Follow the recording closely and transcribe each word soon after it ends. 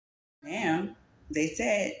Now, they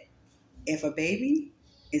said if a baby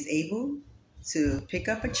is able to pick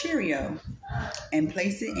up a Cheerio and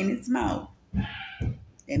place it in its mouth,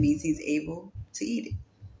 that means he's able to eat it.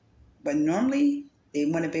 But normally, they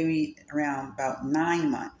want a baby around about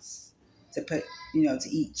 9 months to put, to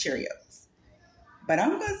eat Cheerios. But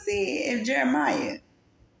I'm going to see if Jeremiah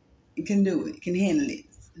can do it, can handle it.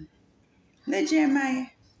 Let Jeremiah.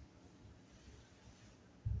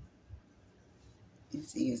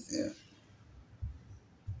 Let's see yourself.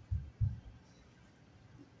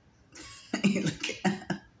 Look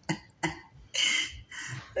at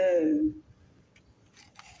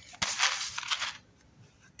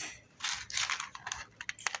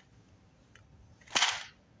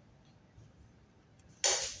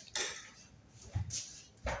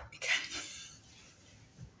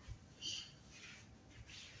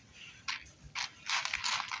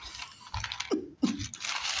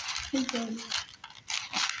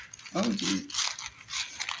oh, geez.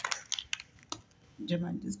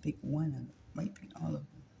 Jeremiah, just pick one up. Might pick all of them.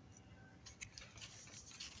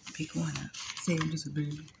 Pick one up. Say I'm just a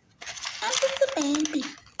baby. I'm just a baby.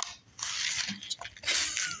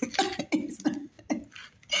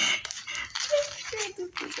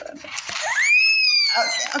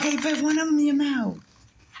 Okay, put one of them in your mouth.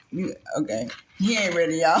 Okay. He ain't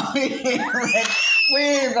ready, y'all. He ain't ready. We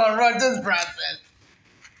ain't gonna run this process.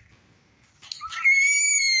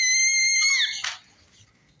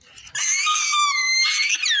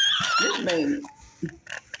 This baby.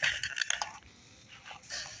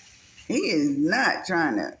 He is not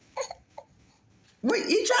trying to. Wait,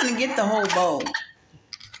 you trying to get the whole bowl.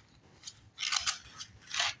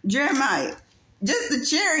 Jeremiah, just the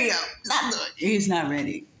Cheerio. Not the. He's not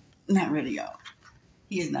ready. Not ready, y'all.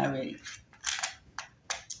 He is not ready.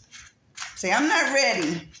 Say, I'm not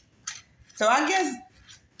ready. So I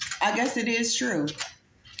guess it is true.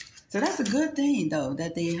 So that's a good thing though,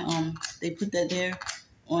 that they put that there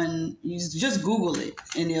on. You just Google it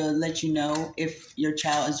and it'll let you know if your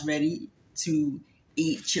child is ready to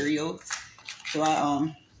eat Cheerios. So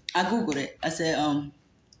I Googled it. I said,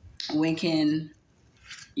 when can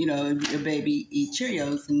your baby eat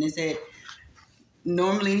Cheerios? And they said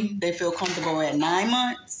normally they feel comfortable at 9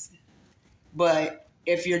 months, but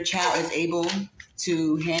if your child is able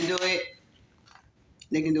to handle it,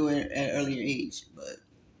 they can do it at an earlier age. But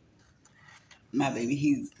my baby,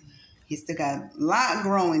 he's still got a lot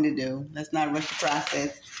growing to do. Let's not rush the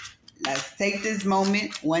process. Let's take this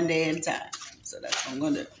moment one day at a time. So that's what I'm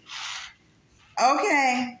going to do.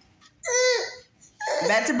 Okay.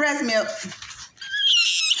 Back to breast milk.